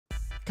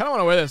Kind of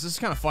want to wear this. This is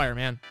kind of fire,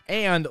 man.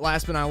 And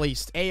last but not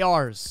least,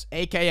 ARs,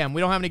 AKM.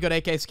 We don't have any good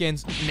AK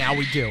skins. Now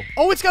we do.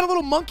 Oh, it's got a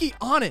little monkey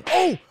on it.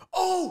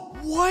 Oh,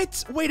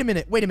 what? Wait a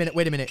minute.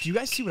 Do you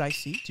guys see what I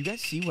see? Do you guys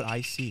see what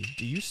I see?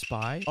 Do you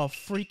spy a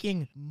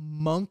freaking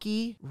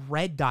monkey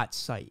red dot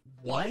sight?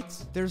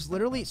 What? There's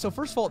literally, so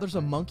first of all, there's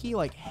a monkey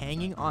like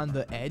hanging on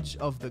the edge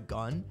of the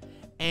gun.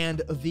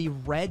 And the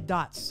red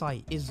dot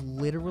sight is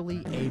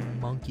literally a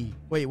monkey.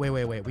 Wait.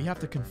 We have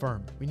to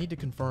confirm. We need to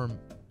confirm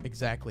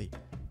exactly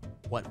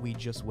what we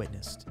just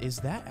witnessed. Is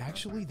that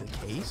actually the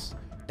case?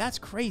 That's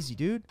crazy,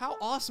 dude. How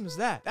awesome is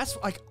that? That's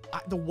like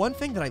the one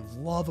thing that I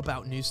love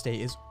about New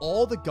State is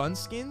all the gun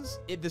skins.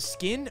 The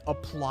skin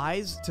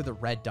applies to the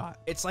red dot.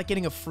 It's like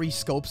getting a free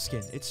scope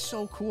skin. It's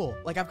so cool.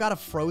 Like I've got a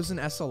frozen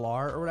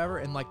SLR or whatever,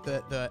 and like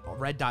the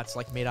red dot's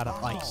like made out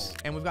of ice.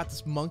 And we've got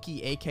this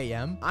monkey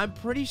AKM. I'm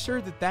pretty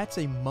sure that that's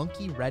a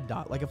monkey red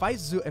dot. Like if I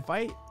zoom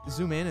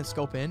in and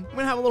scope in, I'm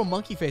gonna have a little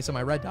monkey face on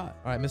my red dot.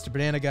 All right, Mr.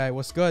 Banana Guy,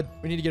 what's good?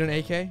 We need to get an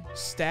AK.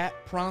 Stat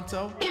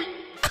pronto.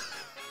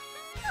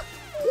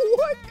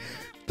 What?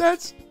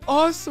 That's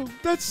awesome.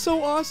 That's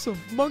so awesome.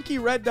 Monkey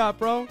red dot,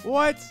 bro.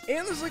 What?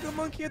 And there's like a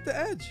monkey at the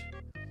edge.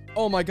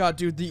 Oh my god,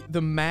 dude.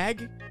 The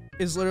mag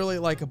is literally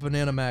like a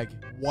banana mag.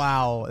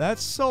 Wow.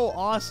 That's so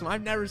awesome.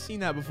 I've never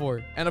seen that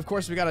before. And of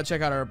course, we got to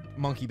check out our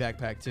monkey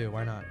backpack too.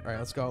 Why not? All right,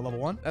 let's go. Level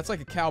 1. That's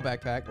like a cow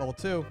backpack. Level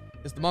 2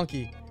 is the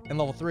monkey. And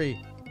level 3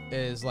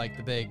 is like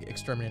the big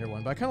exterminator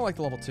one. But I kind of like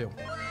the level 2.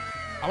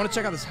 I want to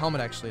check out this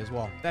helmet actually as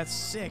well. That's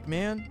sick,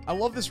 man. I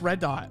love this red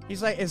dot.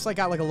 It's like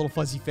got like a little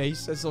fuzzy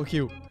face. That's so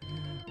cute.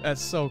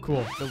 That's so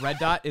cool. The red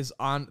dot is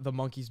on the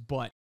monkey's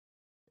butt.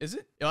 Is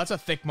it? Yo, that's a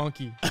thick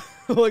monkey.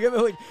 Look at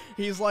the,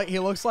 he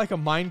looks like a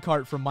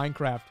minecart from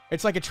Minecraft.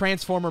 It's like a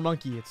transformer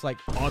monkey. It's like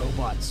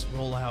Autobots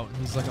roll out and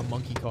he's like a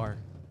monkey car.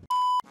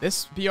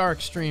 This BR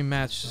extreme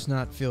match does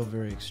not feel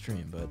very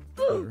extreme, but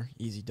whatever.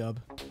 Easy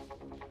dub.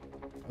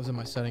 I was in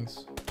my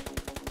settings.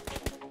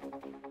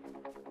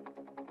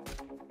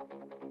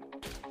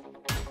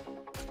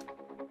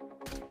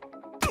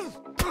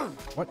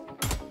 What?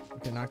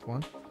 Okay, knocked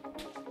one.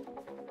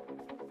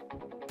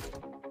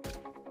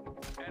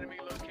 Enemy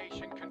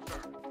location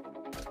confirmed.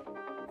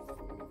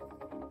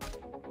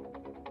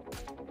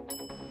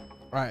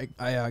 Alright,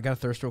 I got a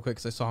thirst real quick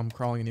because I saw him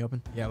crawling in the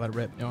open. Yeah, let it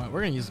rip. You know what?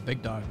 We're gonna use the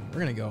big dog. We're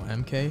gonna go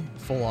MK,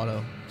 full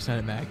auto,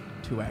 extended mag,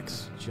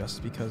 2x,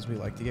 just because we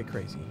like to get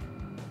crazy.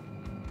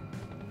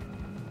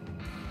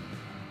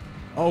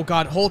 Oh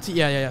god, hold T.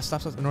 Yeah.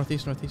 Stop.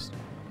 Northeast. Check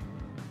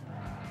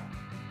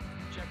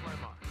my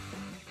mark.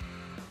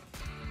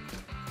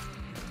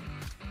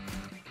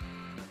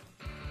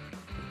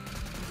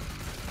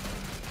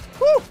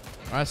 Woo!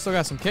 Alright, I still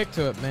got some kick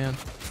to it, man.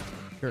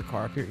 Here, a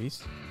car up here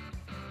east.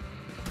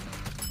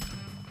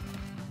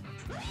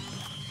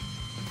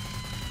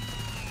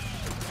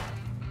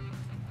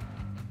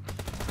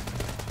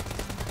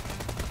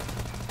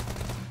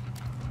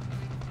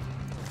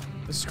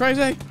 This is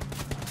crazy.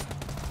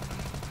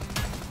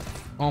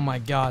 Oh my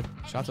god.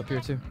 Shots up here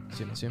too. I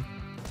see him.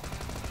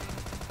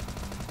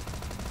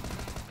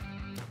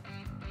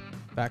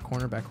 Back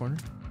corner.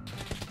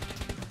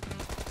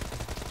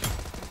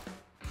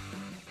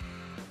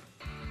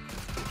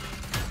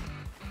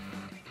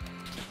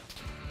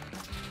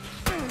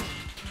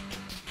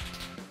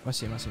 I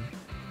see him.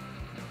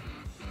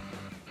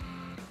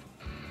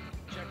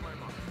 Check my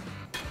mark.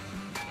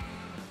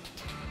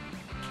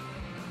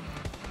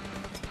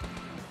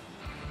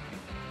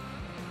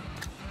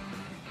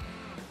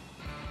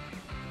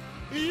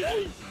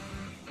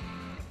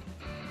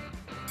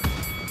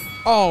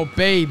 Oh,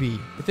 baby.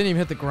 It didn't even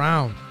hit the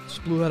ground.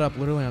 Just blew that up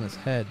literally on his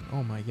head.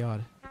 Oh my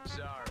god.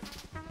 Sorry.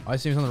 Oh, I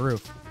see him on the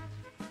roof.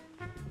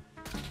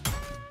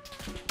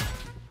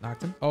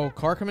 Knocked him. Oh,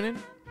 car coming in?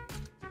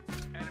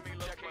 Enemy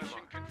location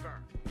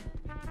confirmed.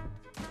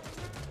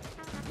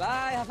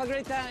 Bye, have a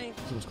great time.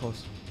 It was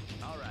close.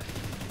 All right.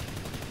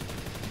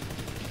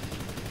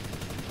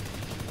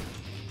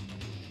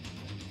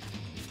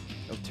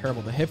 That was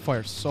terrible. The hip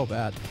fire is so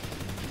bad.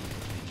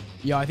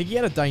 Yeah, I think he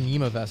had a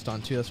Dyneema vest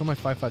on too. That's why my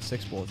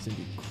 5.56 bullets didn't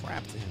do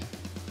crap to him.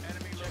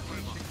 Enemy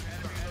location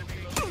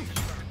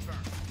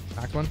confirmed.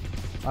 Knocked one.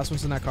 Last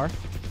one's in that car.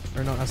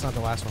 Or no, that's not the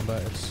last one,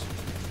 but it's...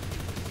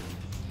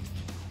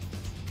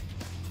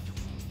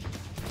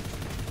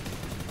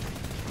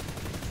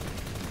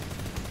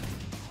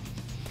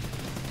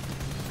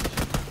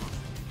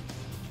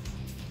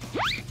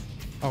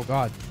 Oh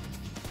god.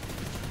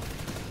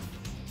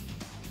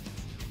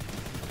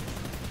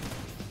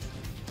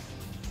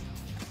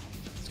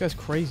 This guy's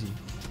crazy.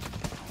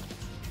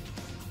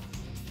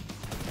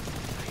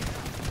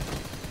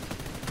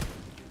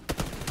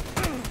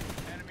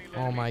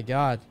 Oh my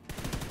god.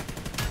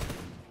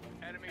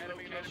 Enemy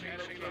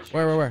location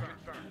Where?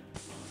 confirmed.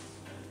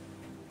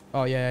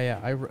 Oh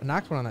yeah. I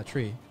knocked one on that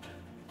tree.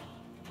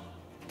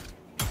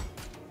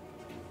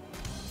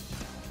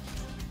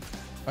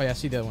 Oh yeah, I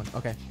see the other one.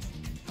 Okay.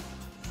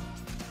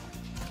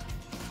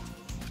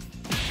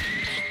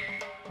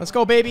 Let's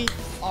go, baby.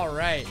 All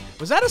right.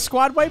 Was that a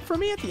squad wipe for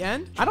me at the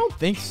end? I don't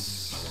think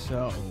so.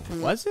 So,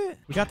 was it?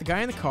 We got the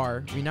guy in the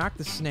car. We knocked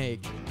the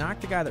snake.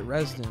 Knocked the guy that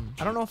rezzed him.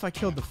 I don't know if I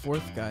killed the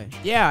fourth guy.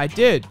 Yeah, I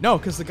did. No,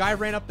 because the guy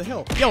ran up the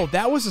hill. Yo,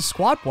 that was a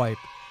squad wipe.